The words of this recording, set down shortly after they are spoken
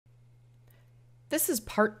This is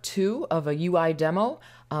part 2 of a UI demo.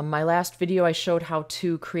 My last video I showed how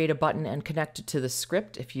to create a button and connect it to the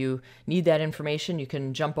script. If you need that information, you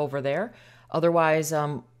can jump over there. Otherwise,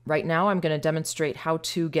 right now I'm going to demonstrate how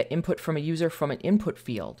to get input from a user from an input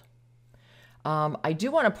field. I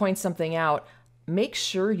do want to point something out. Make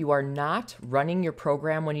sure you are not running your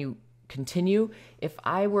program when you continue. If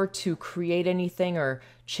I were to create anything or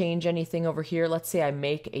change anything over here, let's say I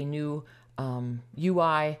make a new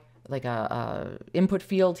UI, like a input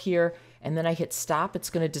field here, and then I hit stop, it's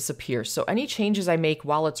going to disappear. So any changes I make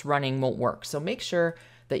while it's running won't work. So make sure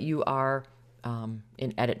that you are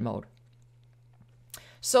in edit mode.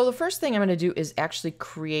 So the first thing I'm going to do is actually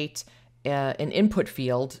create an input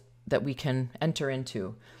field that we can enter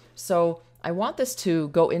into. So I want this to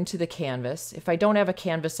go into the canvas. If I don't have a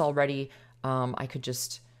canvas already, I could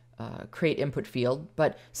just create input field.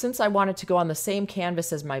 But since I want it to go on the same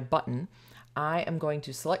canvas as my button, I am going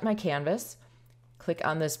to select my canvas, click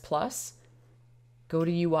on this plus, go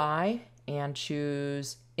to UI, and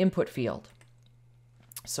choose input field.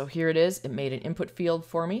 So here it is. It made an input field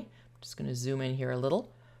for me. I'm just going to zoom in here a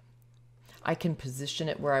little. I can position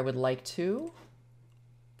it where I would like to.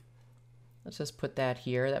 Let's just put that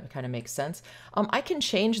here. That kind of makes sense. I can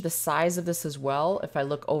change the size of this as well. If I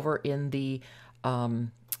look over in the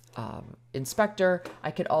inspector,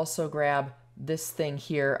 I could also grab this thing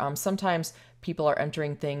here. Sometimes people are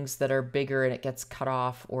entering things that are bigger and it gets cut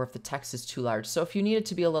off, or if the text is too large. So if you need it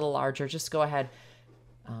to be a little larger, just go ahead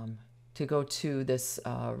to go to this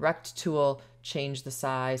rect tool, change the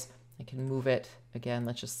size. I can move it again.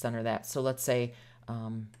 Let's just center that. So let's say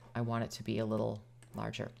I want it to be a little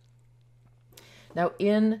larger. Now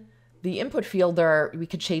in the input field, we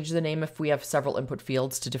could change the name if we have several input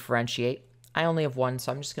fields to differentiate. I only have one,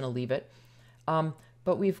 so I'm just going to leave it.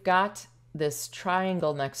 But we've got this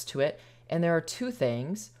triangle next to it, and there are two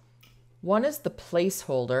things. One is the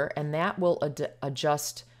placeholder, and that will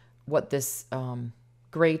adjust what this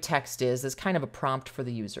gray text is as kind of a prompt for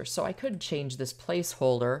the user. So I could change this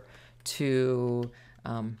placeholder to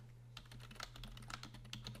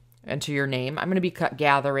enter your name. I'm going to be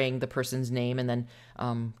gathering the person's name and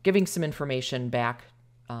then giving some information back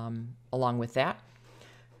along with that.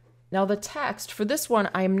 Now the text, for this one,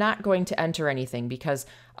 I'm not going to enter anything because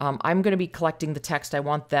I'm going to be collecting the text. I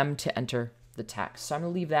want them to enter the text. So I'm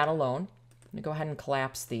going to leave that alone. I'm going to go ahead and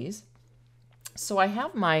collapse these. So I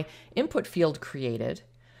have my input field created,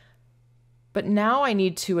 but now I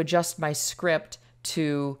need to adjust my script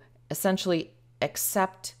to essentially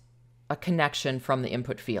accept a connection from the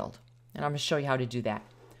input field. And I'm going to show you how to do that.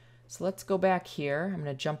 So let's go back here. I'm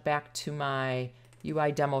going to jump back to my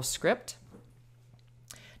UI demo script.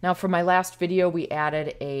 Now for my last video, we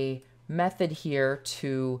added a method here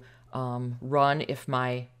to run if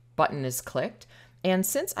my button is clicked. And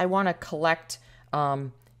since I want to collect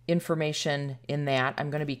information in that, I'm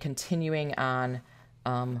going to be continuing on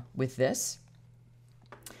with this.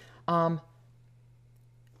 The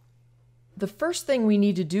first thing we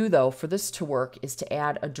need to do, though, for this to work is to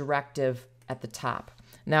add a directive at the top.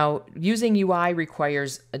 Now, using UI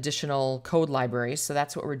requires additional code libraries, so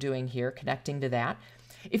that's what we're doing here, connecting to that.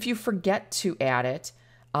 If you forget to add it,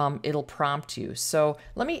 it'll prompt you. So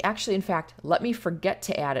let me actually, in fact, let me forget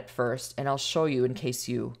to add it first, and I'll show you in case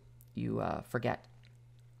you forget.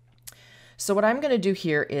 So what I'm going to do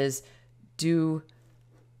here is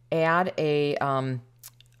add an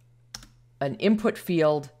input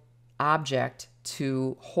field object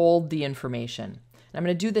to hold the information. And I'm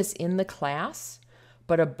going to do this in the class,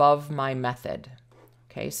 but above my method.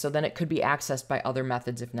 Okay, so then it could be accessed by other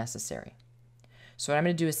methods if necessary. So what I'm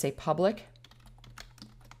going to do is say public.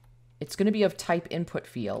 It's going to be of type input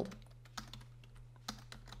field.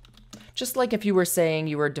 Just like if you were saying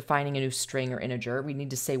you were defining a new string or integer, we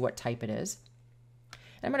need to say what type it is.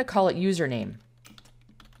 And I'm going to call it username.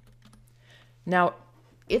 Now,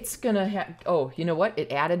 it's going to have, oh, you know what?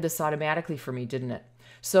 It added this automatically for me, didn't it?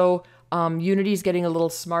 So Unity's getting a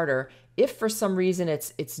little smarter. If for some reason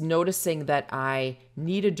it's noticing that I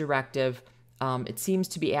need a directive, it seems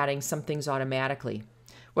to be adding some things automatically.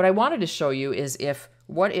 What I wanted to show you is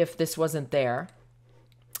what if this wasn't there?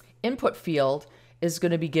 Input field is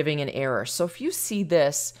going to be giving an error. So if you see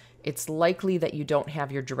this, it's likely that you don't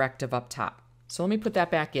have your directive up top. So let me put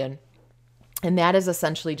that back in. And that is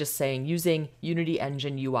essentially just saying using Unity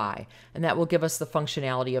Engine UI. And that will give us the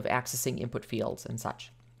functionality of accessing input fields and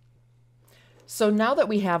such. So now that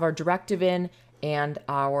we have our directive in and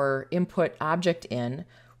our input object in,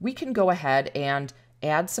 we can go ahead and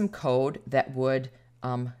add some code that would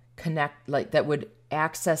that would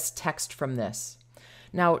access text from this.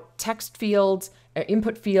 Now, text fields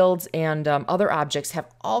input fields and other objects have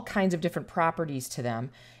all kinds of different properties to them.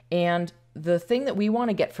 And the thing that we want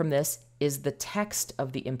to get from this is the text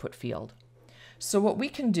of the input field. So what we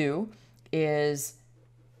can do is,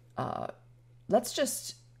 let's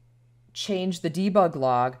just change the debug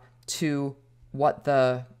log to what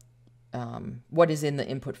is in the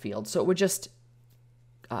input field. So it would just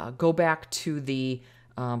go back to the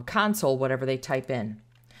console, whatever they type in.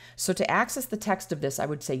 So to access the text of this, I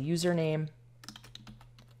would say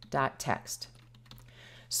username.text.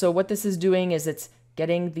 So what this is doing is it's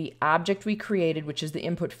getting the object we created, which is the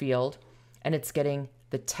input field, and it's getting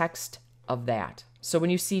the text of that. So when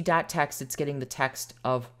you see .text, it's getting the text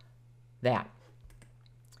of that.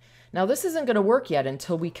 Now this isn't going to work yet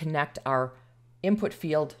until we connect our input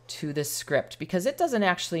field to this script, because it doesn't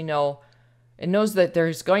actually know. It knows that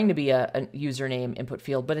there's going to be a username input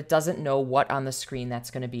field, but it doesn't know what on the screen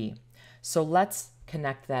that's going to be. So let's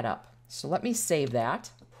connect that up. So let me save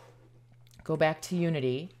that, go back to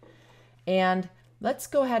Unity, and let's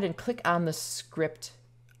go ahead and click on the script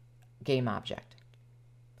game object.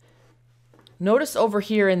 Notice over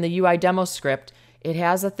here in the UI demo script, it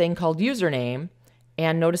has a thing called username,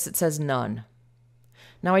 and notice it says none.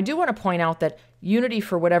 Now I do want to point out that Unity,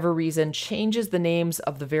 for whatever reason, changes the names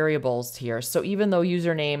of the variables here. So even though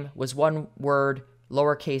username was one word,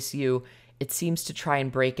 lowercase u, it seems to try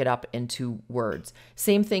and break it up into words.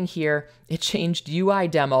 Same thing here. It changed UI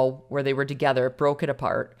demo, where they were together, it broke it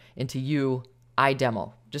apart into UI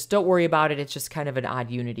demo. Just don't worry about it. It's just kind of an odd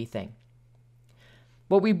Unity thing.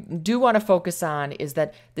 What we do want to focus on is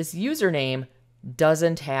that this username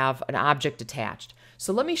doesn't have an object attached.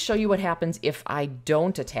 So let me show you what happens if I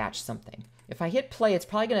don't attach something. If I hit play, it's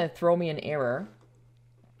probably going to throw me an error.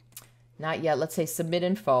 Not yet. Let's say submit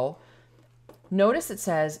info. Notice it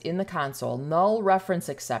says in the console, null reference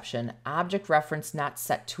exception, object reference not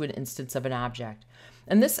set to an instance of an object.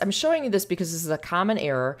 And this, I'm showing you this because this is a common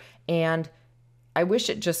error, and I wish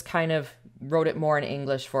it just kind of wrote it more in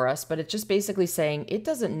English for us, but it's just basically saying it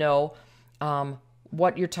doesn't know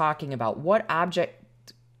what you're talking about. What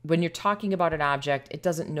object, when you're talking about an object, it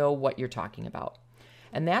doesn't know what you're talking about.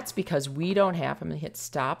 And that's because we don't have, I'm going to hit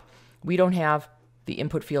stop, we don't have the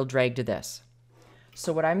input field dragged to this.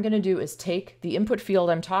 So what I'm going to do is take the input field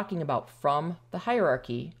I'm talking about from the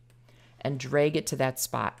hierarchy and drag it to that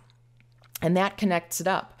spot. And that connects it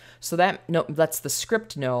up. So that lets the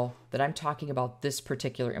script know that I'm talking about this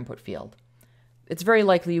particular input field. It's very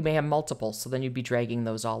likely you may have multiple, so then you'd be dragging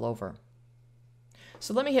those all over.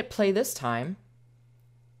 So let me hit play this time.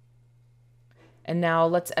 And now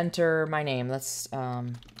let's enter my name. Let's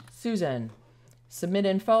Susan. Submit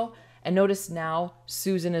info. And notice now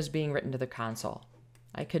Susan is being written to the console.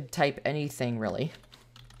 I could type anything really,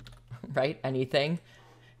 right? Anything.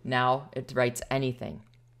 Now it writes anything.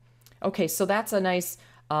 Okay, so that's a nice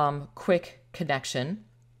quick connection.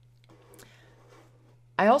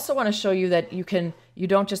 I also want to show you that you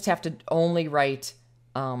don't just have to only write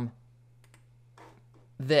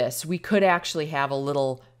this. We could actually have a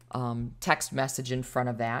little text message in front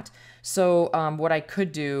of that. So what I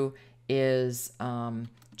could do is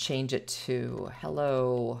change it to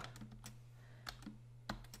hello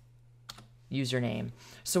username.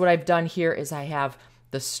 So what I've done here is I have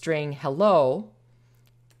the string hello,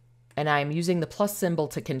 and I'm using the plus symbol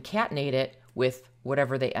to concatenate it with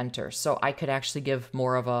whatever they enter. So I could actually give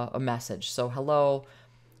more of a message. So hello,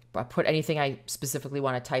 I put anything I specifically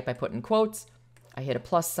want to type, I put in quotes, I hit a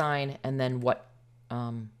plus sign, and then what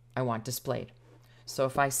I want displayed. So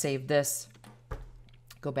if I save this,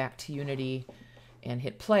 go back to Unity and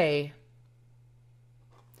hit play,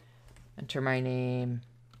 enter my name,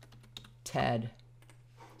 Ted.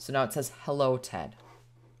 So now it says hello Ted.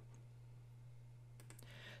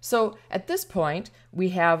 So at this point, we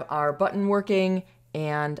have our button working,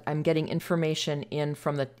 and I'm getting information in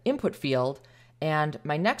from the input field, and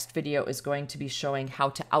my next video is going to be showing how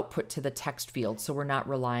to output to the text field, so we're not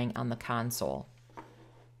relying on the console.